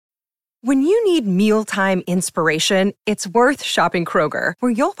When you need mealtime inspiration, it's worth shopping Kroger,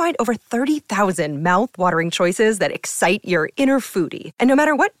 where you'll find over 30,000 mouth-watering choices that excite your inner foodie. And no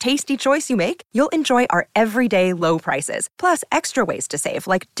matter what tasty choice you make, you'll enjoy our everyday low prices, plus extra ways to save,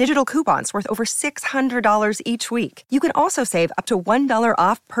 like digital coupons worth over $600 each week. You can also save up to $1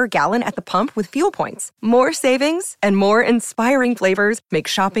 off per gallon at the pump with fuel points. More savings and more inspiring flavors make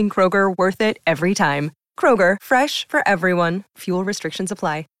shopping Kroger worth it every time. Kroger, fresh for everyone. Fuel restrictions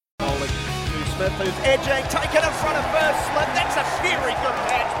apply. Smith, who's edging, taken in front of first slip. That's a very good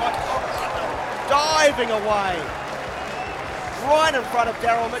catch by Thompson, diving away. Right in front of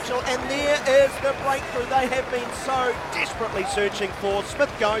Daryl Mitchell, and there is the breakthrough they have been so desperately searching for.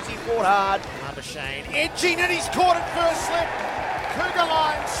 Smith goes, he fought hard. Labuschagne edging, and he's caught it first slip. Cougar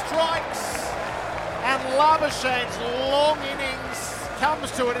line strikes, and Labuschagne's long innings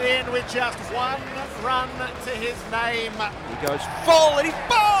comes to an end with just one run to his name. He goes full, and he's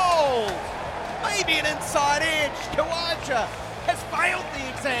bowled! Maybe an inside edge. Kawaja has failed the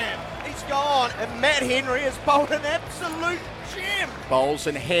exam. He's gone. And Matt Henry has bowled an absolute gem. Bowls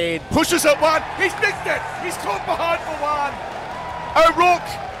and head. Pushes at one. He's nicked it. He's caught behind for one.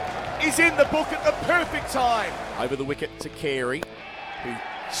 O'Rourke is in the book at the perfect time. Over the wicket to Carey, who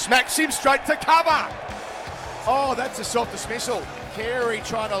smacks him straight to cover. Oh, that's a soft dismissal. Carey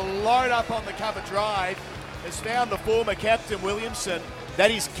trying to load up on the cover drive has found the former captain Williamson. That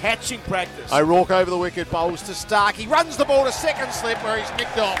is catching practice. O'Rourke over the wicket, bowls to Stark. He runs the ball to second slip where he's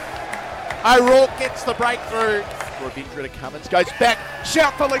nicked off. O'Rourke gets the breakthrough. Ravindra to Cummins, goes back.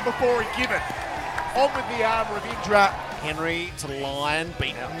 Shout for lead before he give it. On with the arm, Ravindra. Henry to Lyon,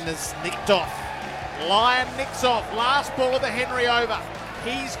 beaten is nicked off. Lyon nicks off. Last ball of the Henry over.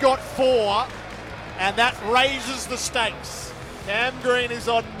 He's got 4, and that raises the stakes. Cam Green is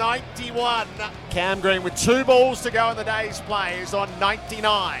on 91. Cam Green with 2 balls to go in the day's play is on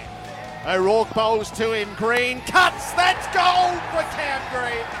 99. O'Rourke bowls to him. Green cuts. That's gold for Cam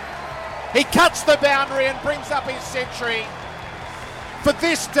Green. He cuts the boundary and brings up his century. For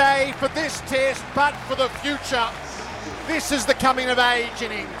this day, for this test, but for the future, this is the coming of age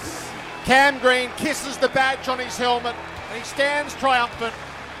innings. Cam Green kisses the badge on his helmet and he stands triumphant.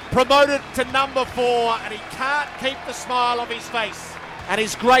 Promoted to number 4, and he can't keep the smile off his face. And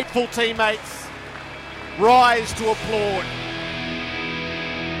his grateful teammates rise to applaud.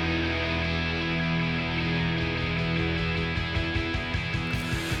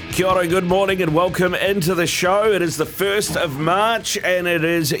 Kia ora, good morning and welcome into the show. It is the 1st of March and it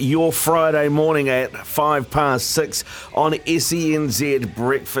is your Friday morning at 6:05 on SENZ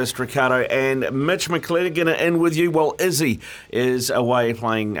Breakfast. Ricardo and Mitch McClenaghan are in with you while Izzy is away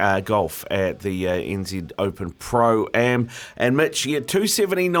playing golf at the NZ Open Pro-Am. And Mitch,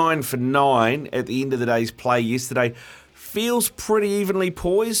 279 for 9 at the end of the day's play yesterday. Feels pretty evenly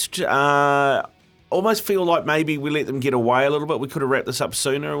poised. Almost feel like maybe we let them get away a little bit. We could have wrapped this up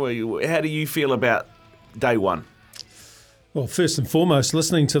sooner. How do you feel about day one? Well, first and foremost,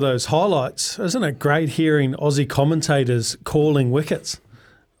 listening to those highlights, isn't it great hearing Aussie commentators calling wickets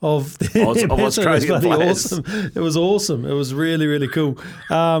of Australian players? Awesome. It was awesome. It was really, really cool.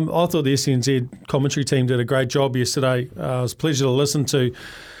 I thought the SNZ commentary team did a great job yesterday. It was a pleasure to listen to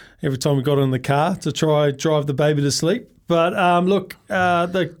every time we got in the car to try drive the baby to sleep. But look,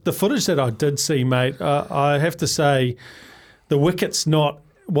 the footage that I did see, mate, I have to say the wicket's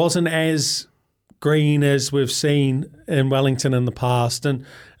wasn't as green as we've seen in Wellington in the past. And it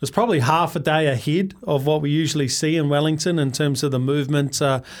was probably half a day ahead of what we usually see in Wellington in terms of the movement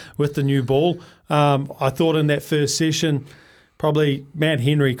with the new ball. I thought in that first session, probably Matt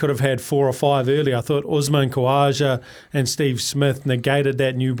Henry could have had 4 or 5 early. I thought Usman Khawaja and Steve Smith negated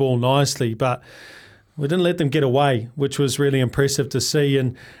that new ball nicely. But we didn't let them get away, which was really impressive to see,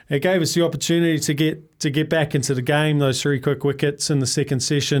 and it gave us the opportunity to get back into the game. Those 3 quick wickets in the second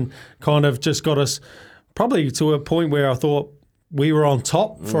session kind of just got us probably to a point where I thought we were on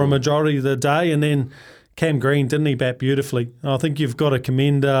top for a majority of the day, and then Cam Green, didn't he bat beautifully? I think you've got to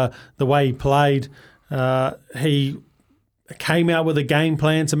commend the way he played. He came out with a game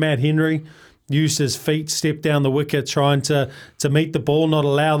plan to Matt Henry, used his feet, stepped down the wicket, trying to meet the ball, not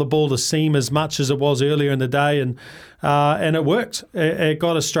allow the ball to seam as much as it was earlier in the day, and it worked. It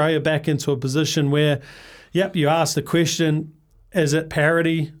got Australia back into a position where, you asked the question, is it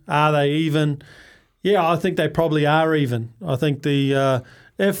parity? Are they even? Yeah, I think they probably are even. I think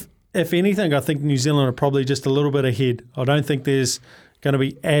if anything, I think New Zealand are probably just a little bit ahead. I don't think there's going to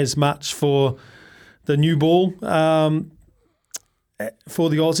be as much for the new ball. For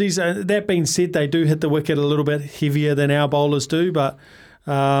the Aussies. That being said, they do hit the wicket a little bit heavier than our bowlers do, but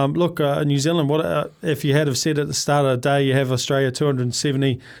New Zealand, if you had have said at the start of the day you have Australia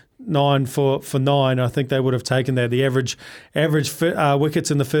 270 9 for 9, I think they would have taken that. The average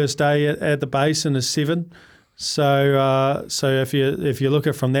wickets in the first day at the Basin is 7. So if you look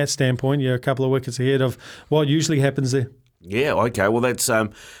at it from that standpoint, you're a couple of wickets ahead of what usually happens there. Yeah, okay. Well, that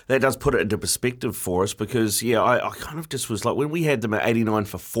does put it into perspective for us because, I kind of just was like, when we had them at 89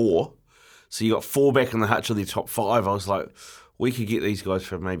 for 4, so you got 4 back in the hutch of their top 5, I was like, we could get these guys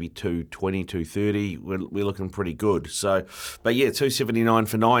for maybe 220, 230. We're looking pretty good. So, but 279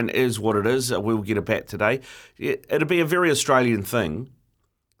 for 9 is what it is. We'll get a bat today. It'll be a very Australian thing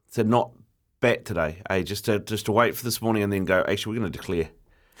to not bat today, just to wait for this morning and then go, actually, we're going to declare.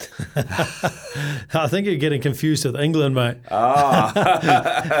 I think you're getting confused with England, mate.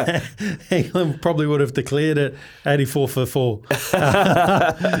 England probably would have declared it 84 for 4.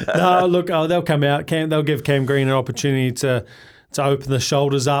 No, look, they'll come out. They'll give Cam Green an opportunity to open the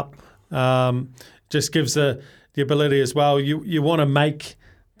shoulders up. Just gives the ability as well. You want to make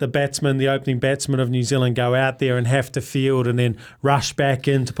the opening batsman of New Zealand go out there and have to field and then rush back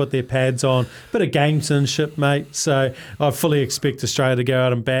in to put their pads on. Bit of gamesmanship, mate. So I fully expect Australia to go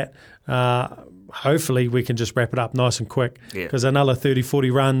out and bat. Hopefully we can just wrap it up nice and quick because another 30,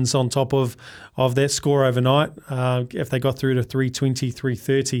 40 runs on top of that score overnight, if they got through to 320,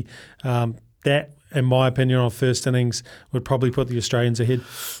 330, that, in my opinion, on first innings, would probably put the Australians ahead.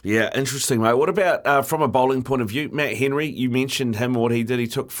 Yeah, interesting, mate. What about from a bowling point of view? Matt Henry, you mentioned him, what he did. He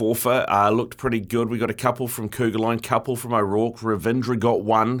took 4 for, looked pretty good. We got a couple from Kuggeleijn, couple from O'Rourke. Ravindra got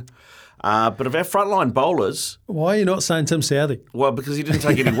 1. But of our frontline bowlers... Why are you not saying Tim Southee? Well, because he didn't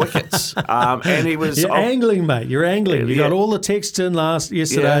take any wickets. And he was... You're angling, mate. You're angling. You got all the texts in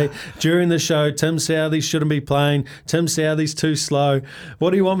yesterday during the show. Tim Southee shouldn't be playing. Tim Southee's too slow. What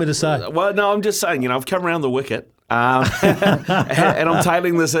do you want me to say? Well, no, I'm just saying, I've come around the wicket and I'm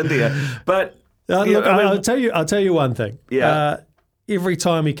tailing this India. But... look, I'll tell you one thing. Yeah. Every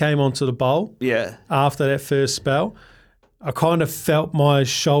time he came onto the bowl after that first spell... I kind of felt my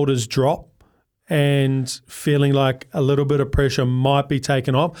shoulders drop and feeling like a little bit of pressure might be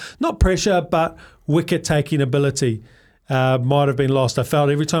taken off. Not pressure, but wicket-taking ability might have been lost. I felt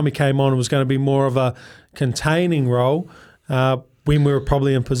every time he came on it was going to be more of a containing role when we were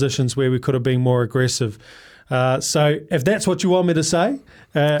probably in positions where we could have been more aggressive. So if that's what you want me to say,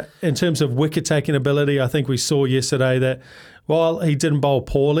 in terms of wicket-taking ability, I think we saw yesterday that while he didn't bowl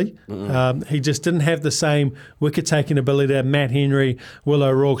poorly, he just didn't have the same wicket-taking ability that Matt Henry, Will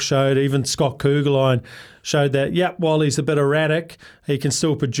O'Rourke showed. Even Scott Kuggeleijn showed that, while he's a bit erratic, he can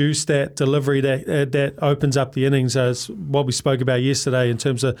still produce that delivery that opens up the innings, as what we spoke about yesterday in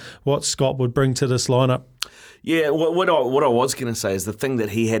terms of what Scott would bring to this lineup. Yeah, what I was going to say is the thing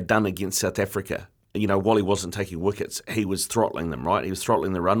that he had done against South Africa, while he wasn't taking wickets, he was throttling them, right? He was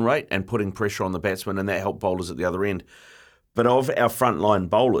throttling the run rate and putting pressure on the batsmen, and that helped bowlers at the other end. But of our frontline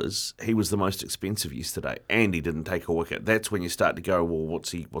bowlers, he was the most expensive yesterday, and he didn't take a wicket. That's when you start to go, well,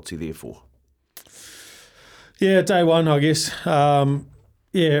 what's he there for? Yeah, day one, I guess.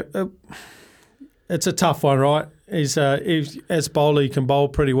 It's a tough one, right? He's as a bowler, he can bowl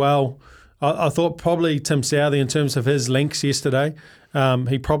pretty well. I thought probably Tim Southee, in terms of his links yesterday,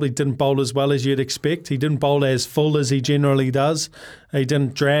 he probably didn't bowl as well as you'd expect. He didn't bowl as full as he generally does. He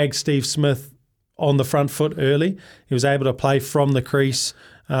didn't drag Steve Smith on the front foot early. He was able to play from the crease.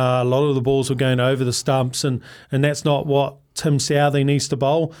 A lot of the balls were going over the stumps, and that's not what Tim Southee needs to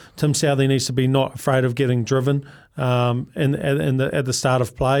bowl. Tim Southee needs to be not afraid of getting driven at the start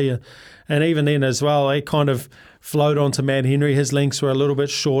of play. And even then as well, he kind of flowed onto Matt Henry. His links were a little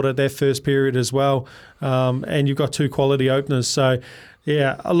bit short at that first period as well. And you've got 2 quality openers. So,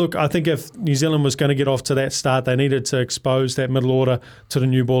 look, I think if New Zealand was going to get off to that start, they needed to expose that middle order to the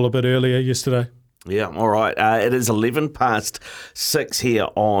new ball a bit earlier yesterday. Yeah, all right. It is 6:11 here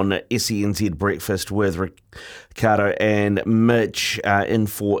on SENZ Breakfast with Ricardo and Mitch in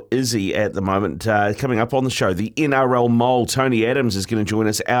for Izzy at the moment. Coming up on the show, the NRL Mole, Tony Adams, is going to join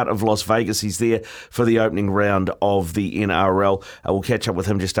us out of Las Vegas. He's there for the opening round of the NRL. We'll catch up with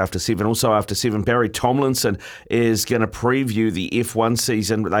him just after 7. Also after 7, Barry Tomlinson is going to preview the F1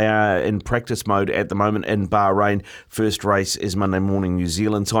 season. They are in practice mode at the moment in Bahrain. First race is Monday morning New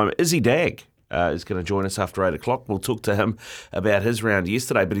Zealand time. Izzy Dag is going to join us after 8 o'clock. We'll talk to him about his round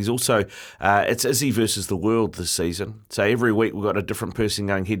yesterday, but he's also, it's Izzy versus the world this season. So every week we've got a different person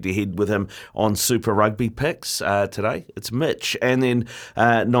going head-to-head with him on Super Rugby picks. Today it's Mitch, and then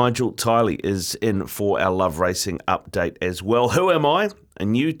Nigel Tiley is in for our Love Racing update as well. Who am I? A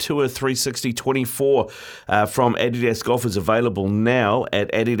new Tour 360 24 from Adidas Golf is available now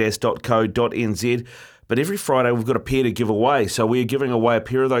at adidas.co.nz. But every Friday we've got a pair to give away. So we're giving away a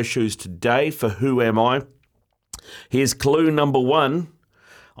pair of those shoes today for Who Am I? Here's clue number 1.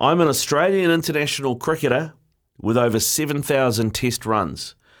 I'm an Australian international cricketer with over 7,000 test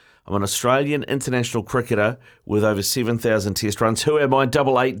runs. I'm an Australian international cricketer with over 7,000 test runs. Who am I?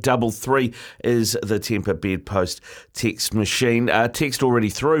 8833 is the Temper Bedpost text machine. Text already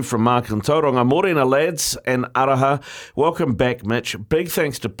through from Mark and Tauranga. Morena lads and Araha. Welcome back, Mitch. Big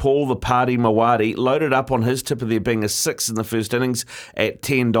thanks to Paul the Party Mawadi. Loaded up on his tip of there being a 6 in the first innings at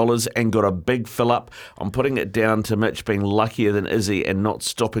 $10 and got a big fill up. I'm putting it down to Mitch being luckier than Izzy and not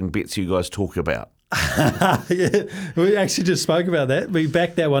stopping bets you guys talk about. Yeah, we actually just spoke about that. We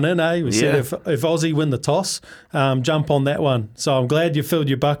backed that one in, eh? We said if Aussie win the toss, jump on that one. So I'm glad you filled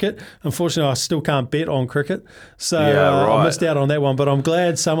your bucket. Unfortunately, I still can't bet on cricket. So I missed out on that one, but I'm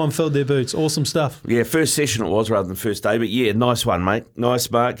glad someone filled their boots. Awesome stuff. Yeah, first session it was rather than first day. But yeah, nice one, mate. Nice,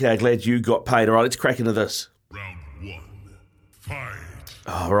 Mark. Glad you got paid. All right, let's crack into this. Round 1, fight.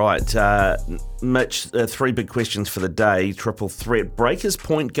 All right, Mitch, 3 big questions for the day. Triple threat. Breakers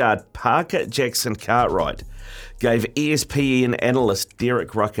point guard Parker Jackson Cartwright gave ESPN analyst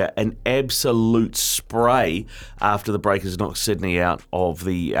Derek Rucker an absolute spray after the Breakers knocked Sydney out of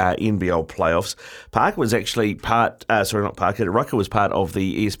the NBL playoffs. Parker was actually Rucker was part of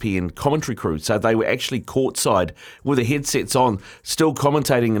the ESPN commentary crew, so they were actually courtside with the headsets on, still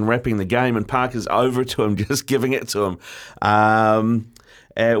commentating and wrapping the game, and Parker's over to him, just giving it to him.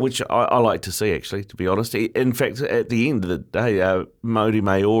 Which I like to see, actually, to be honest. In fact, at the end of the day, Modi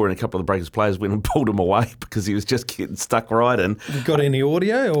Mayor and a couple of the Breakers players went and pulled him away because he was just getting stuck right in. You got any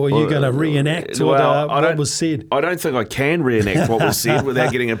audio, or are you going to reenact what was said? I don't think I can reenact what was said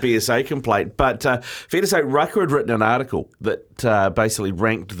without getting a BSA complaint. But fair to say, Rucker had written an article that basically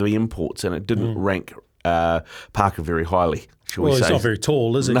ranked the imports, and it didn't rank Parker very highly. Well, he's not very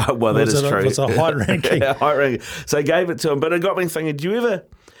tall, is he? No, well, that is true. It's a height ranking. Height ranking. So I gave it to him. But it got me thinking, do you ever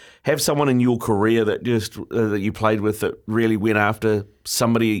have someone in your career that just that you played with that really went after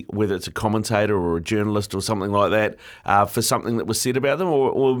somebody, whether it's a commentator or a journalist or something like that, for something that was said about them?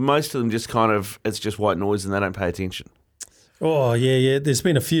 Or most of them just kind of, it's just white noise and they don't pay attention? Oh, yeah. There's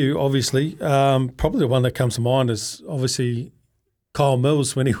been a few, obviously. Probably the one that comes to mind is obviously Kyle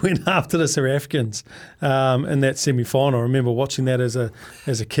Mills when he went after the South Africans in that semi-final. I remember watching that as a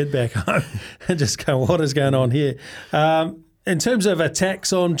kid back home and just going, what is going on here? In terms of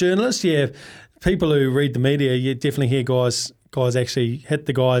attacks on journalists, yeah, people who read the media, you definitely hear guys actually hit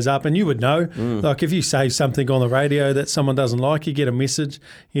the guys up, and you would know. Like if you say something on the radio that someone doesn't like, you get a message,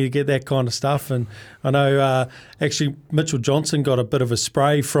 you get that kind of stuff. And I know actually Mitchell Johnson got a bit of a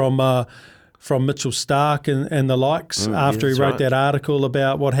spray from Mitchell Stark and the likes after he wrote that article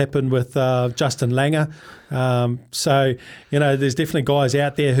about what happened with Justin Langer. So, there's definitely guys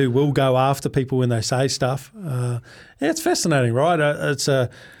out there who will go after people when they say stuff. It's fascinating, right? It's an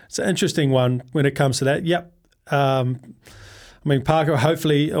interesting one when it comes to that. Yep. Parker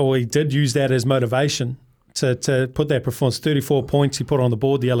hopefully, or he did use that as motivation to put that performance. 34 points he put on the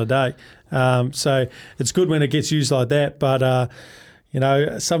board the other day. So it's good when it gets used like that, but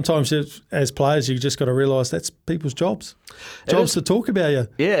sometimes as players, you just got to realise that's people's jobs to talk about you.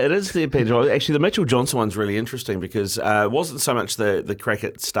 Yeah, it is their job. Actually, the Mitchell Johnson one's really interesting because it wasn't so much the crack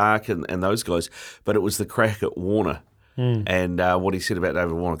at Stark and those guys, but it was the crack at Warner and what he said about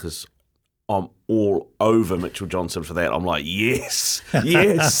David Warner, because I'm all over Mitchell Johnson for that. I'm like, yes,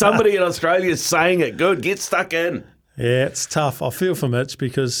 somebody in Australia is saying it. Good, get stuck in. Yeah, it's tough. I feel for Mitch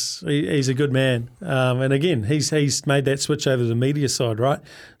because he's a good man, and again, he's made that switch over to the media side, right?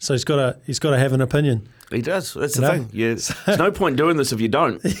 So he's got to have an opinion. He does. That's the thing. Yeah, there's no point doing this if you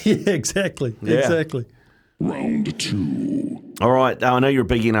don't. Yeah, exactly. Yeah. Exactly. Round 2. All right. I know you're a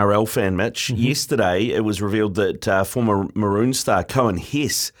big NRL fan, Mitch. Mm-hmm. Yesterday, it was revealed that former Maroon star Cohen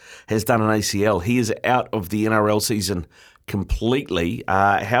Hess has done an ACL. He is out of the NRL season completely.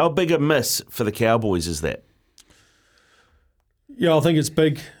 How big a miss for the Cowboys is that? Yeah, I think it's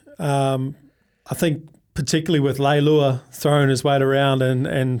big. I think particularly with Leilua throwing his weight around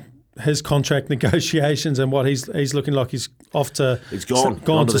and his contract negotiations and what he's looking like he's off to. He's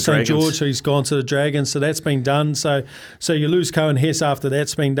gone to St. George, so he's gone to the Dragons. So that's been done. So you lose Cohen Hess after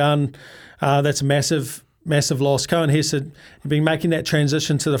that's been done. That's a massive loss. Cohen Hess had been making that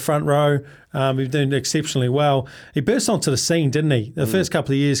transition to the front row. He's doing exceptionally well. He burst onto the scene, didn't he? The first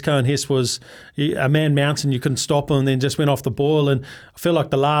couple of years, Cohen Hess was a man mountain. You couldn't stop him, and then just went off the boil. And I feel like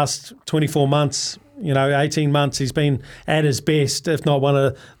the last 24 months, 18 months, he's been at his best, if not one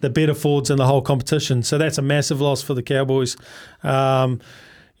of the better forwards in the whole competition. So that's a massive loss for the Cowboys. They've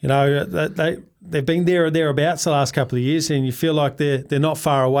been there or thereabouts the last couple of years, and you feel like they're not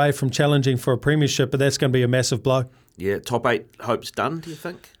far away from challenging for a premiership, but that's going to be a massive blow. Yeah, top 8 hope's done, do you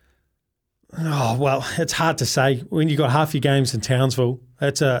think? Oh, well, it's hard to say. When you've got half your games in Townsville,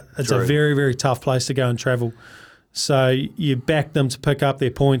 It's a True. very, very tough place to go and travel. So you back them to pick up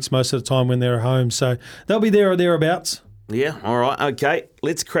their points most of the time when they're at home. So they'll be there or thereabouts. Yeah, all right, okay.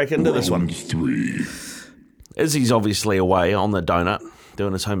 Let's crack into this one. Round 3. Izzy's obviously away on the donut,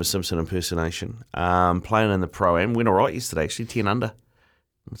 doing his Homer Simpson impersonation. Playing in the Pro-Am. Went all right yesterday, actually, 10 under.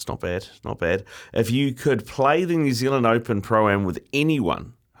 It's not bad, not bad. If you could play the New Zealand Open Pro-Am with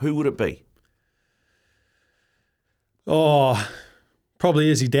anyone, who would it be? Oh, probably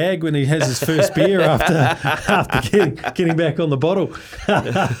Izzy Dag when he has his first beer after getting back on the bottle.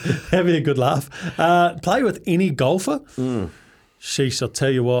 Having a good laugh. Play with any golfer? Sheesh, I'll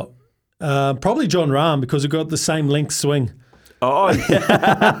tell you what. Probably John Rahm because we've got the same length swing. Oh,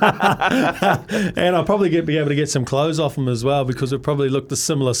 And I'll probably be able to get some clothes off him as well because we probably look the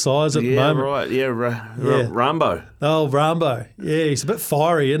similar size at the moment. Right. Yeah, Rambo. Oh, Rambo. Yeah, he's a bit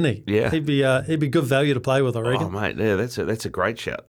fiery, isn't he? Yeah. He'd be good value to play with, I reckon. Oh, mate, yeah, that's a great shout.